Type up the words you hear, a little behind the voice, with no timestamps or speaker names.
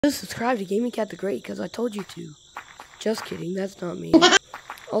Just subscribe to Gaming Cat the Great because I told you to. Just kidding, that's not me.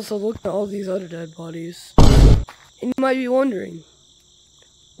 Also, look at all these other dead bodies. And you might be wondering,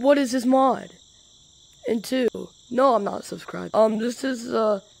 what is this mod? And two, no, I'm not subscribed. This is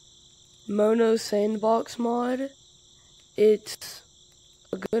a Mono Sandbox mod. It's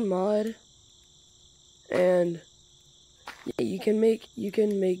a good mod, and yeah, you can make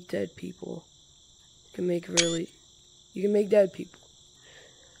dead people. You can make dead people.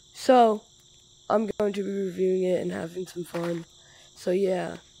 So, I'm going to be reviewing it and having some fun. So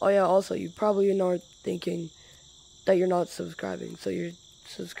yeah. Oh yeah, also, you probably aren't thinking that you're not subscribing, so you're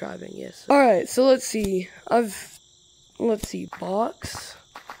subscribing, yes. Alright, so let's see. Box.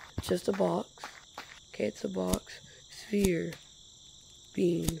 Just a box. Okay, it's a box. Sphere.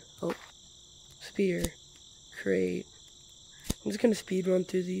 Bean. Oh. Sphere. Crate. I'm just gonna speed run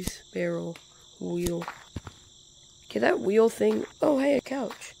through these. Barrel. Wheel. Okay, that wheel thing. Oh, hey, a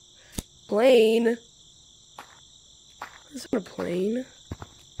couch. Plane. That's not a plane.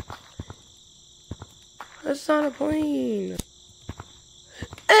 That's not a plane.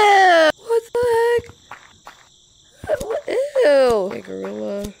 Ew! What the heck? Ew! A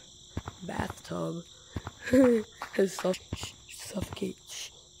gorilla. Bathtub. Suffocate.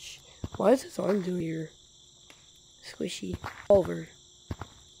 Why is his arm doing here? Squishy. Over.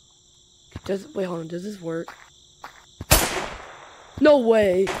 Wait, hold on. Does this work? No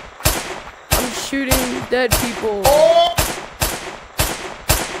way! I'm shooting dead people.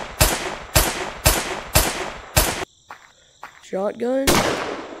 Shotgun.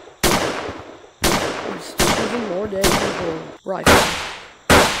 I'm shooting more dead people. Rifle.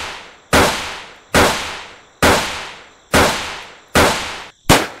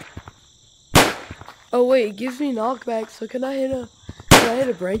 Oh wait, it gives me knockback. So can I hit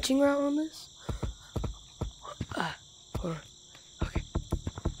a branching route on this? Hold on. Okay.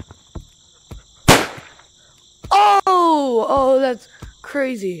 Oh, that's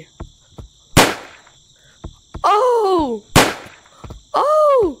crazy. Oh,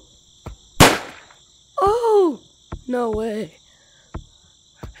 no way.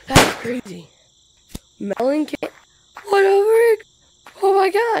 That's crazy. Melon can. What over it? Oh my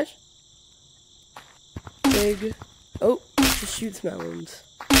gosh. Big. Oh, it just shoots melons.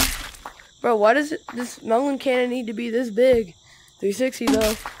 Bro, why does this melon cannon need to be this big? 360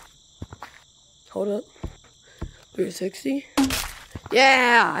 though. Hold up. 360.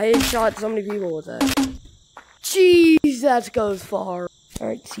 Yeah, I shot so many people with that. Jeez, that goes far.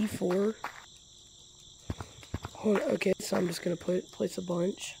 Alright, C4. Hold on, okay, so I'm just gonna place a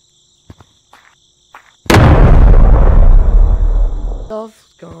bunch.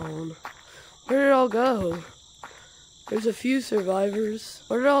 Stuff's gone. Where did it all go? There's a few survivors.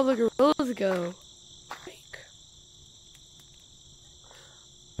 Where did all the gorillas go?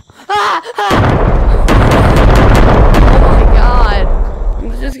 Oh my god.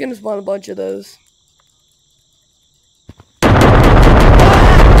 I'm just gonna spawn a bunch of those.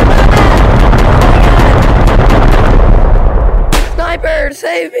 Sniper,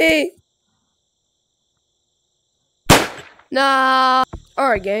 save me! Nah.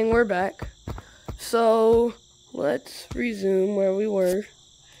 Alright, gang, we're back. So, let's resume where we were.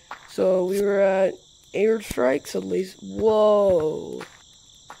 So, we were at airstrikes at least. Whoa.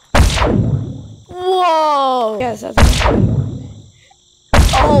 Whoa! Yes, that's a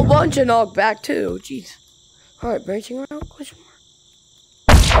whole bunch of knockback, too. Jeez. Alright, branching around? Question mark.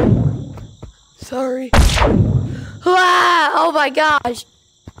 Sorry. Ah! Oh my gosh!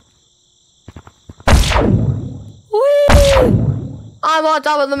 Whee! I'm on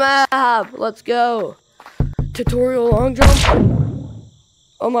top of the map! Let's go! Tutorial long jump?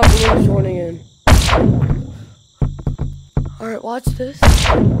 Oh my balloon's joining in. Alright, watch this.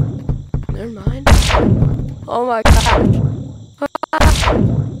 Never mind. Oh my gosh.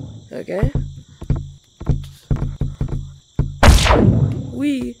 Okay.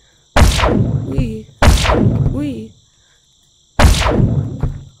 We.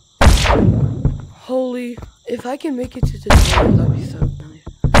 Holy. If I can make it to tutorial, that'd be so nice.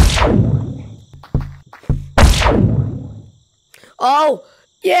 Oh!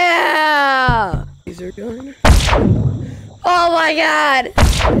 Yeah! Laser gun. Oh my god!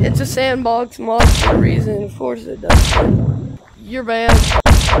 It's a sandbox mod for a reason. Of course it does. You're banned.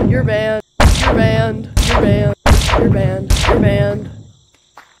 You're banned. You're banned. You're banned. You're banned. You're banned.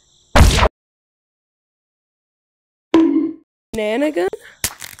 Banana gun?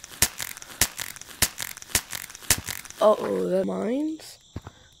 Uh-oh, that mines?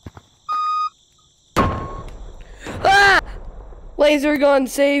 Ah! Laser gun,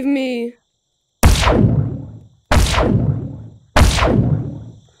 save me!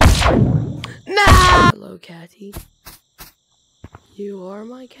 catty. You are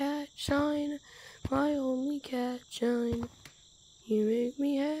my cat shine, my only cat shine. You make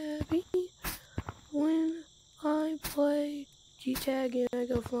me happy when I play G-Tag and I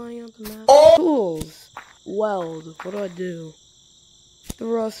go flying out the map. Tools. Weld. What do I do?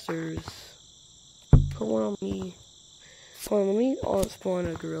 Thrusters. Put one on me. Hold on, let me spawn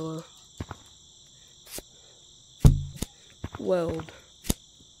a gorilla. Weld.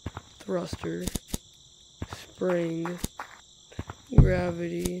 Thruster. Spring.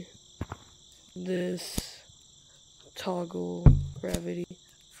 Gravity. This. Toggle. Gravity.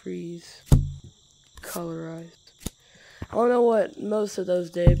 Freeze. Colorized. I don't know what most of those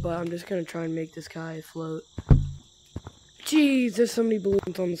did, but I'm just gonna try and make this guy float. Jeez, there's so many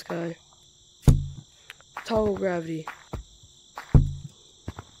balloons on the sky. Toggle gravity.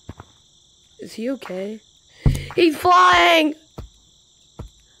 Is he okay? He's flying!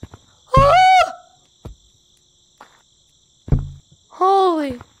 Ah!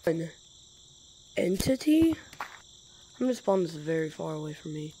 Holy! Entity? I'm gonna spawn this very far away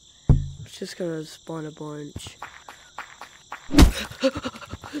from me. It's just gonna spawn a bunch.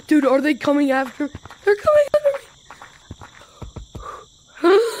 Dude, are they coming after me? They're coming after me!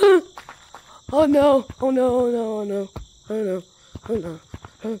 Oh no, oh no, oh no, oh no, oh no, oh no,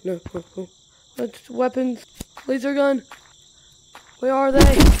 oh no, oh no. That's weapons. Laser gun. Where are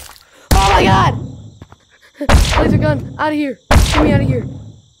they? Oh my god! Laser gun, out of here. Get me out of here.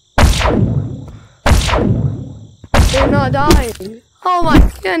 They're not dying. Oh my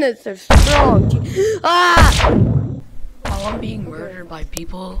goodness, they're strong. Ah! While I'm being murdered by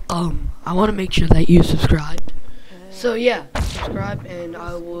people, I want to make sure that you subscribe. So yeah, subscribe and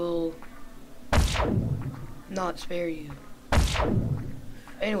I will not spare you.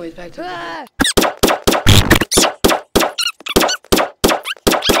 Anyways, back to the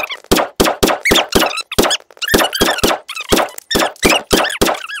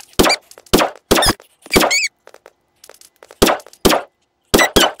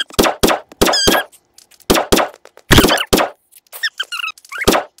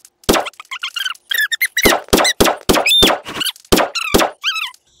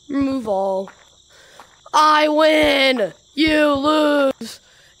remove all. I win! You lose!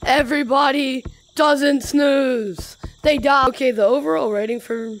 Everybody doesn't snooze! They die! Okay, the overall rating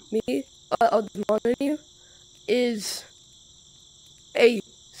for me, of the mod menu, is a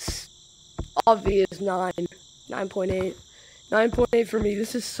obvious 9. 9.8. 9.8 for me.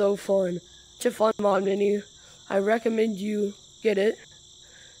 This is so fun. It's a fun mod menu. I recommend you get it.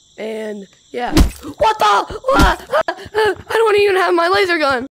 And, yeah. What the? I don't even have my laser gun!